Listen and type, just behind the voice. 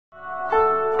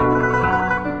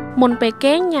មុនពេល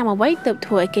គេងញ៉ាំអ្វីទើប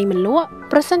ធ្វើឲ្យគេងមិនលក់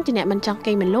ប្រសិនជាអ្នកមិនចង់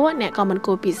គេងមិនលក់អ្នកក៏មិន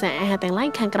គួរពិសាអាហារទាំងឡាយ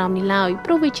ខាងក្រោមនេះឡើយព្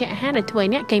រោះវាជាអាហារដែលធ្វើឲ្យ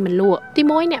អ្នកគេងមិនលក់ទី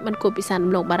1អ្នកមិនគួរពិសា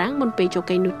ដំឡូងបារាំងមុនពេលចូល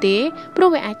គេងនោះទេព្រោះ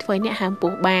វាអាចធ្វើឲ្យអ្នកហើម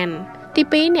ពោះបានទី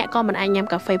2អ្នកក៏មិនអាចញ៉ាំ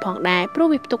កាហ្វេផងដែរព្រោះ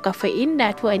វាផ្ទុកកាហ្វេអ៊ីនដែ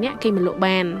លធ្វើឲ្យអ្នកគេងមិនលក់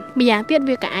បានម្យ៉ាងទៀត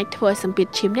វាក៏អាចធ្វើឲ្យសម្ពាធ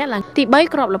ឈាមអ្នកឡើងទី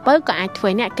3គ្រាប់ល្ពៅក៏អាចធ្វើ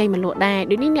ឲ្យអ្នកគេងមិនលក់ដែរ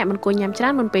ដូចនេះអ្នកមិនគួរញ៉ាំច្រើ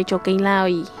នមុនពេលចូលគេងឡើ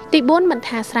យទី4មិន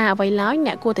ថាស្រាអ្វីឡើយ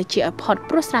អ្នកគួរតែជៀសឲ្យផុត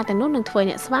ព្រោះស្រាទាំងនោះនឹងធ្វើឲ្យ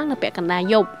អ្នកស្វាងនៅពាក់កណ្ដាល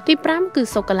យប់ទី5គឺ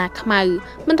សូកូឡាខ្មៅ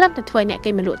មិនត្រឹមតែធ្វើឲ្យអ្នកគេ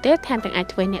ងមិនលក់ទេថែមទាំងអាច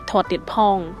ធ្វើឲ្យអ្នកធាត់ទៀតផ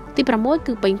ងទី6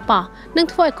គឺប៉េងប៉ោះនឹង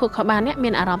ធ្វើឲ្យខួរក្បាលអ្នកមា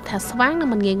នអារម្មណ៍ថាស្វាងនិង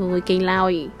មិនងាយងងុយគេងឡើ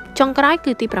យចុងក្រោយ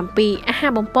គឺទី7អាហា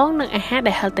របំពងនិងអាហារ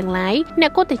ដែលហឹរទាំងឡាយអ្ន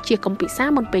កគួរតែជៀសកុំពិសា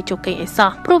មុនពេលចូលគេងឲ្យ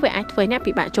សោះព្រោះវាអាចធ្វើឲ្យអ្នក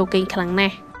ពិបាកចូលគេងខ្លាំងណា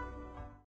ស់